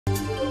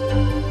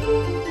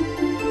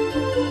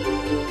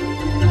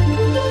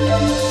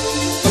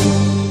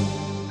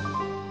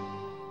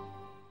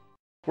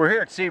We're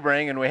here at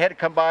Sebring, and we had to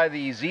come by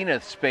the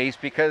Zenith space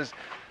because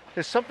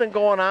there's something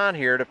going on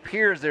here. It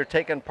appears they're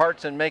taking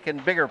parts and making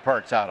bigger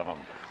parts out of them.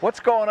 What's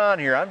going on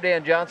here? I'm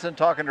Dan Johnson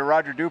talking to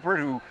Roger Dupert,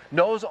 who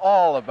knows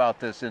all about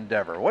this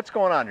endeavor. What's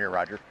going on here,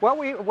 Roger? Well,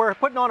 we're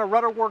putting on a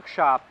rudder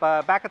workshop.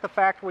 Back at the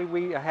factory,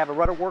 we have a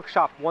rudder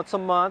workshop once a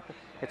month.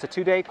 It's a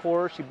 2-day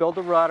course. You build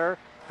the rudder,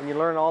 and you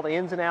learn all the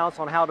ins and outs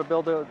on how to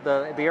build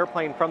the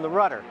airplane from the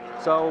rudder.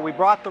 So we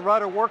brought the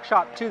rudder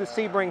workshop to the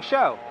Sebring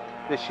show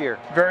this year.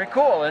 Very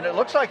cool, and it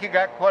looks like you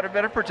got quite a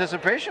bit of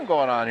participation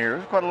going on here.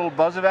 There's quite a little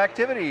buzz of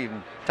activity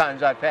even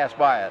times I pass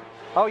by it.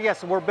 Oh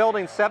yes, we're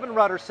building 7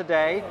 rudders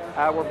today.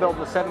 We're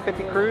building the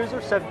 750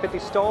 Cruiser, 750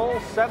 Stoll,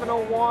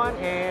 701,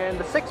 and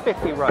the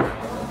 650 rudder.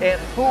 And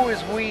who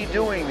is we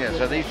doing this?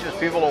 Are these just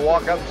people who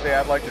walk up and say,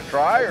 I'd like to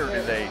try, or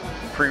do they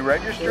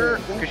pre-register?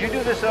 Because you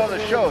do this at other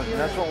shows, and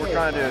that's what we're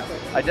trying to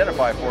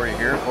identify for you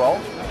here as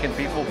well. Can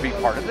people be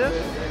part of this?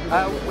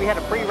 We had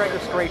a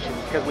pre-registration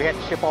because we had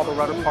to ship all the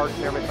rudder parts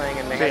and everything.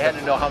 And so you had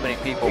to know how many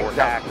people were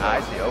coming.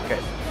 I see, okay.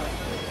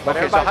 But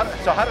okay,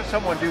 so how does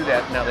someone do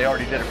that? Now, they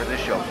already did it for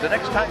this show. The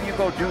next time you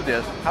go do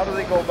this, how do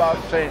they go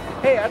about saying,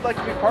 hey, I'd like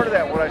to be part of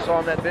that, what I saw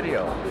in that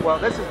video? Well,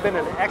 this has been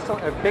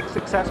a big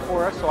success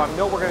for us, so I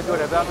know we're going to do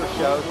it at other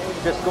shows.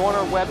 Just go on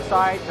our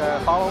website,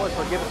 follow us,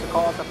 or give us a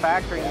call at the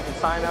factory, and you can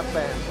sign up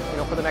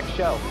for the next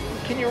show.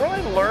 Can you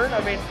really learn?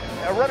 I mean,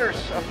 a rudder's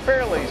a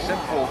fairly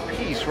simple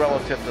piece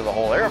relative to the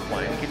whole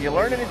airplane. Can you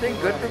learn anything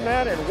good from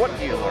that, and what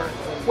do you learn?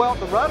 Well,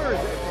 the rudder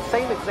is the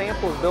same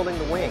example as building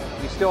the wing.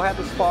 You still have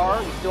the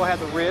spar, you still have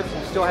the ribs,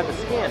 you still have the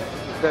skin.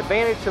 The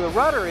advantage to the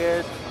rudder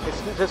is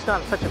it's just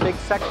not such a big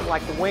section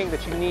like the wing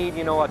that you need,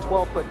 a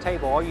 12-foot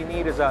table. All you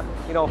need is a,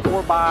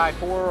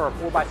 4x4 or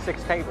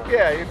 4x6 table.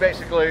 Yeah, you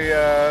basically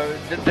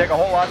didn't take a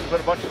whole lot to put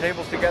a bunch of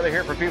tables together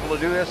here for people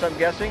to do this, I'm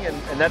guessing,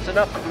 and that's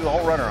enough to do the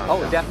whole rudder on.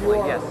 Oh, definitely,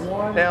 yes.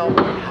 Now,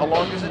 how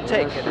long does it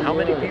take, and how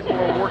many people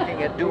are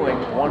working at doing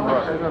one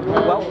rudder?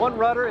 Well, one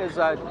rudder is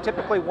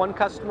typically one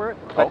customer,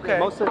 but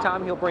most of the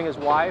time he'll bring his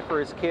wife or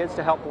his kids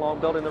to help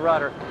along building the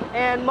rudder.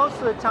 And most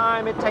of the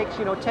time it takes,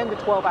 10 to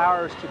 12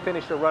 hours to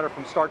finish the rudder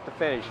from start to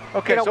finish.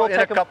 Okay, so in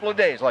a couple of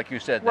days, like you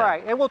said. Then.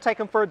 Right, and we'll take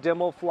them for a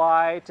demo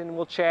flight, and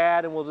we'll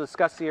chat, and we'll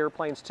discuss the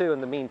airplanes too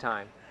in the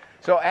meantime.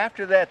 So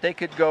after that, they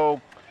could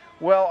go,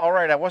 well, all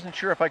right, I wasn't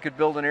sure if I could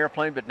build an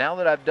airplane, but now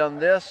that I've done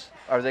this,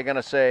 are they going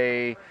to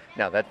say,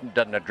 now that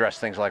doesn't address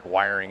things like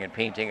wiring and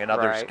painting and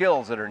other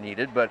skills that are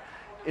needed, but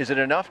is it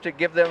enough to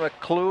give them a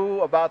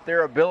clue about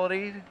their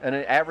ability, an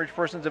average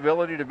person's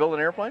ability to build an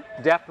airplane?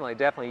 Definitely,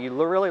 definitely. You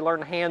really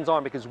learn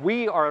hands-on because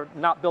we are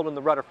not building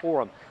the rudder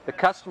for them. The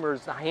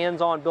customer's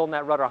hands-on building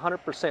that rudder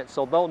 100%,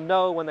 so they'll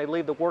know when they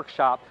leave the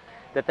workshop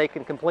that they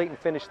can complete and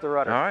finish the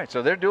rudder. All right,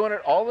 so they're doing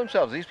it all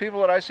themselves. These people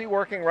that I see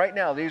working right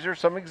now, these are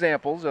some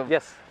examples of...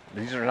 Yes.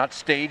 These are not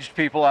staged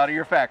people out of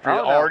your factory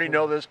that already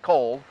know this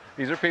cold.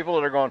 These are people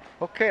that are going,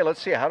 okay, let's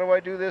see, how do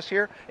I do this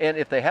here? And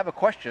if they have a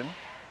question...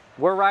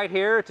 We're right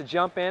here to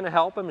jump in and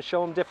help them and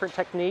show them different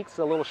techniques,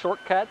 the little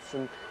shortcuts,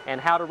 and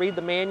how to read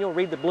the manual,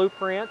 read the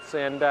blueprints,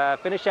 and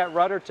finish that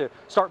rudder to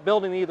start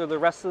building either the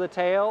rest of the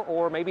tail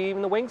or maybe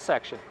even the wing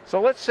section.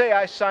 So let's say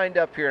I signed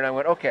up here and I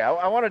went, okay,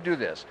 I want to do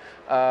this.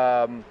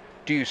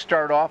 Do you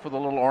start off with a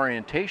little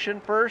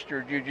orientation first,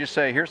 or do you just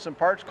say, here's some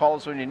parts, call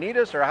us when you need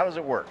us, or how does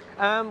it work?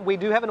 We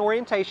do have an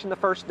orientation the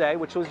first day,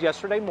 which was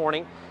yesterday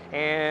morning,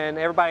 and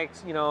everybody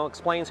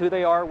explains who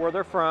they are, where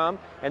they're from,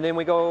 and then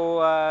we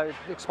go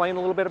explain a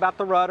little bit about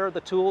the rudder,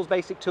 the tools,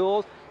 basic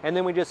tools, and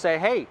then we just say,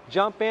 hey,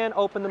 jump in,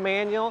 open the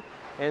manual,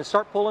 and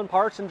start pulling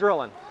parts and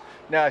drilling.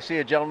 Now I see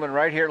a gentleman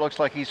right here, it looks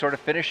like he's sort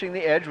of finishing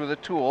the edge with a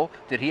tool.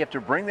 Did he have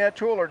to bring that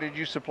tool, or did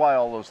you supply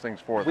all those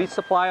things for them? We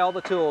supply all the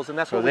tools, and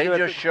that's what we do. So they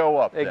just show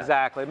up then.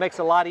 Exactly. It makes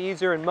it a lot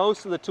easier, and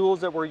most of the tools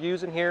that we're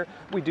using here,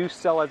 we do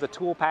sell as a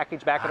tool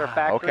package back at our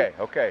factory.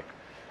 Okay.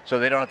 So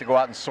they don't have to go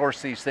out and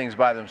source these things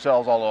by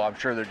themselves, although I'm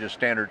sure they're just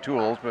standard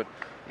tools, but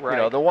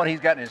the one he's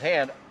got in his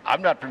hand,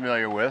 I'm not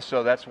familiar with,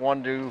 so that's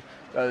one to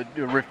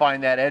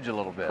refine that edge a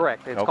little bit.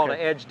 Correct. It's called an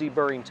edge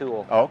deburring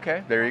tool.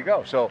 Okay, there you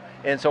go. So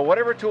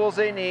whatever tools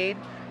they need,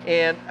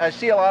 and I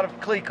see a lot of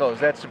clicos.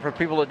 That's for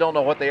people that don't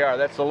know what they are.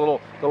 That's the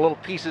little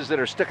pieces that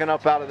are sticking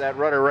up out of that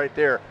rudder right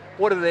there.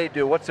 What do they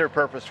do? What's their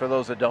purpose for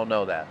those that don't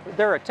know that?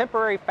 They're a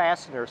temporary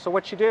fastener. So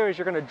what you do is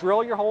you're going to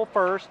drill your hole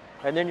first,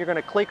 and then you're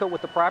going to clico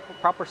with the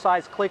proper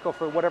size clico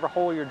for whatever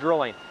hole you're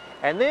drilling.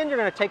 And then you're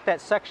going to take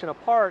that section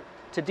apart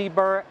to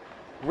deburr it,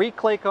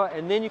 re-clico,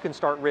 and then you can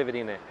start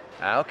riveting it.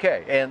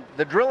 Okay, and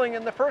the drilling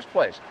in the first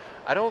place.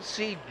 I don't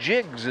see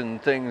jigs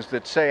and things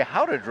that say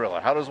how to drill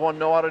it. How does one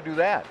know how to do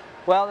that?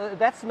 Well,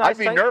 that's nice. I'd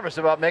be nervous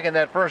about making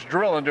that first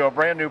drill into a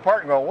brand new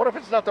part and go, what if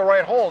it's not the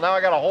right hole? Now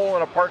I got a hole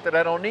in a part that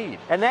I don't need.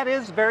 And that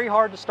is very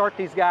hard to start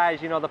these guys.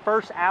 The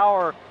first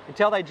hour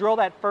until they drill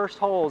that first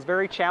hole is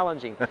very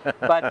challenging.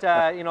 But,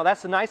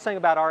 that's the nice thing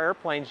about our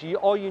airplanes.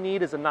 All you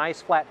need is a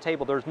nice flat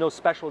table. There's no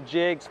special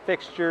jigs,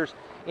 fixtures,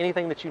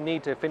 anything that you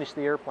need to finish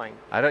the airplane.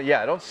 I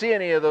don't see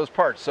any of those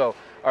parts. So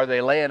are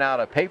they laying out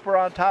a paper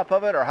on top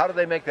of it, or how do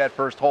they make that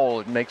first hole?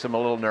 It makes them a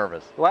little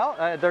nervous. Well,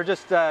 they're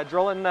just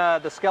drilling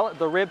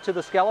the rib to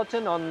the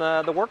skeleton on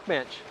the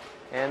workbench.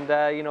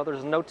 And you know,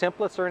 there's no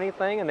templates or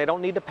anything, and they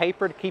don't need the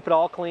paper to keep it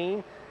all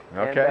clean.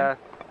 Okay. And,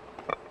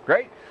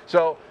 great.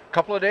 So a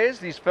couple of days,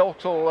 these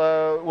folks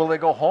will they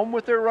go home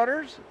with their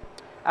rudders?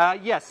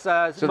 Yes.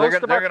 So they're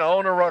going to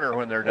own a rudder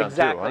when they're done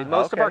exactly. too, huh?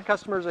 Most of our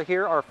customers are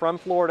here are from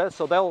Florida,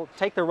 so they'll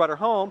take their rudder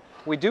home.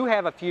 We do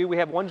have a few. We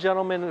have one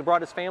gentleman who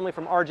brought his family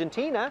from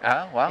Argentina.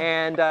 Wow.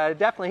 And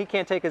definitely he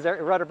can't take his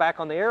rudder back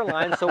on the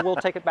airline, so we'll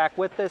take it back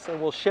with us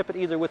and we'll ship it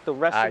either with the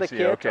rest of the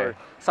kit or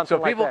something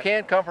like that. So people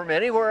can come from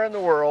anywhere in the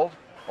world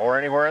or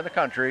anywhere in the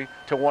country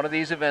to one of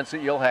these events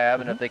that you'll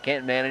have, and if they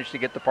can't manage to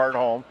get the part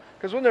home,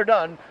 because when they're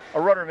done, a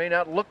rudder may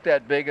not look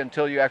that big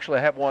until you actually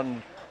have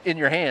one in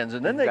your hands,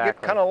 and then they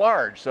get kind of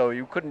large, so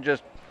you couldn't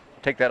just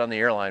take that on the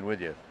airline with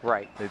you.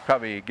 Right. They'd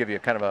probably give you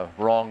kind of a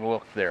wrong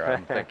look there,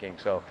 I'm thinking.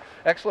 So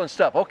excellent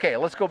stuff. Okay,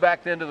 let's go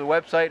back then to the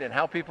website and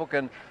how people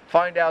can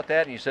find out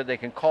that. And you said they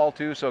can call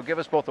too, so give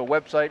us both a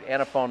website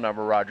and a phone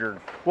number, Roger.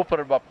 We'll put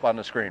it up on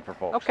the screen for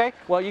folks. Okay,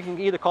 well, you can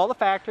either call the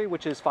factory,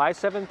 which is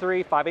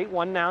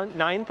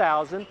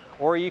 573-581-9000,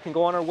 or you can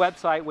go on our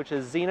website, which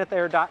is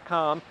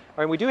zenithair.com.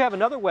 And we do have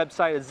another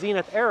website,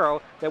 Zenith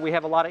Aero, that we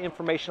have a lot of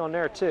information on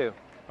there too.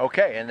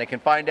 Okay, and they can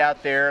find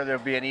out there. There'll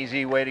be an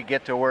easy way to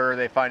get to where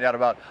they find out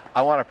about,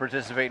 I want to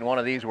participate in one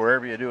of these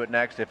wherever you do it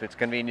next. If it's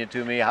convenient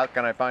to me, how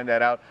can I find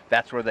that out?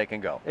 That's where they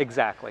can go.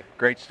 Exactly.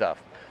 Great stuff.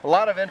 A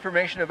lot of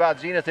information about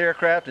Zenith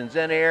Aircraft and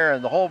Zen Air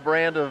and the whole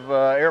brand of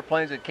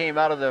airplanes that came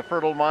out of the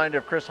fertile mind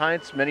of Chris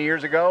Heinz many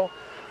years ago.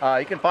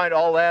 You can find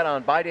all that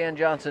on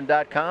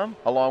bydanjohnson.com,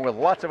 along with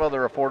lots of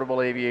other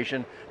affordable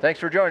aviation. Thanks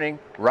for joining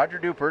Roger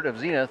Dupert of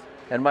Zenith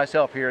and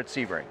myself here at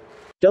Sebring.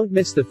 Don't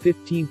miss the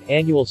 15th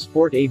Annual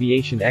Sport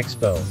Aviation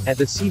Expo at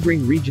the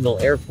Sebring Regional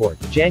Airport,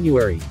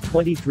 January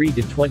 23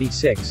 to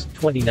 26,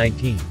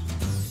 2019.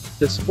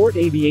 The Sport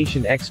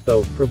Aviation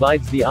Expo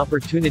provides the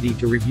opportunity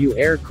to review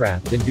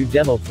aircraft and do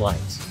demo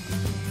flights.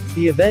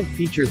 The event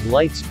features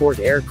light sport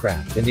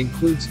aircraft and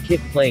includes kit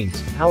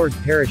planes, powered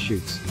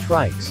parachutes,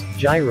 trikes,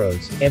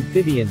 gyros,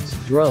 amphibians,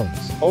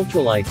 drones,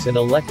 ultralights and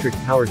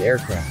electric-powered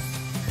aircraft.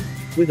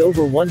 With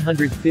over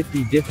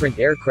 150 different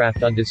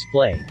aircraft on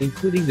display,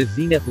 including the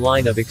Zenith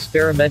line of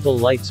experimental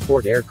light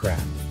sport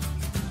aircraft.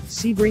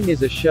 Sebring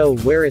is a show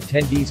where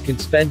attendees can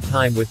spend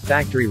time with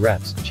factory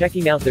reps,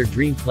 checking out their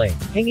dream plane,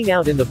 hanging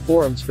out in the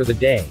forums for the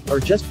day, or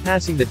just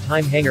passing the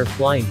time hangar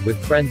flying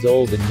with friends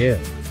old and new.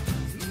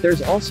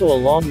 There's also a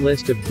long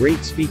list of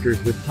great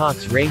speakers with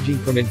talks ranging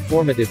from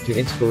informative to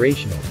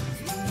inspirational.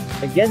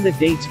 Again, the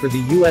dates for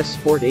the U.S.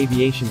 Sport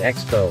Aviation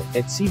Expo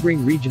at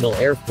Sebring Regional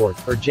Airport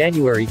are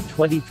January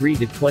 23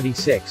 to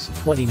 26,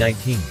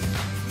 2019.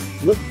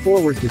 Look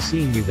forward to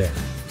seeing you there.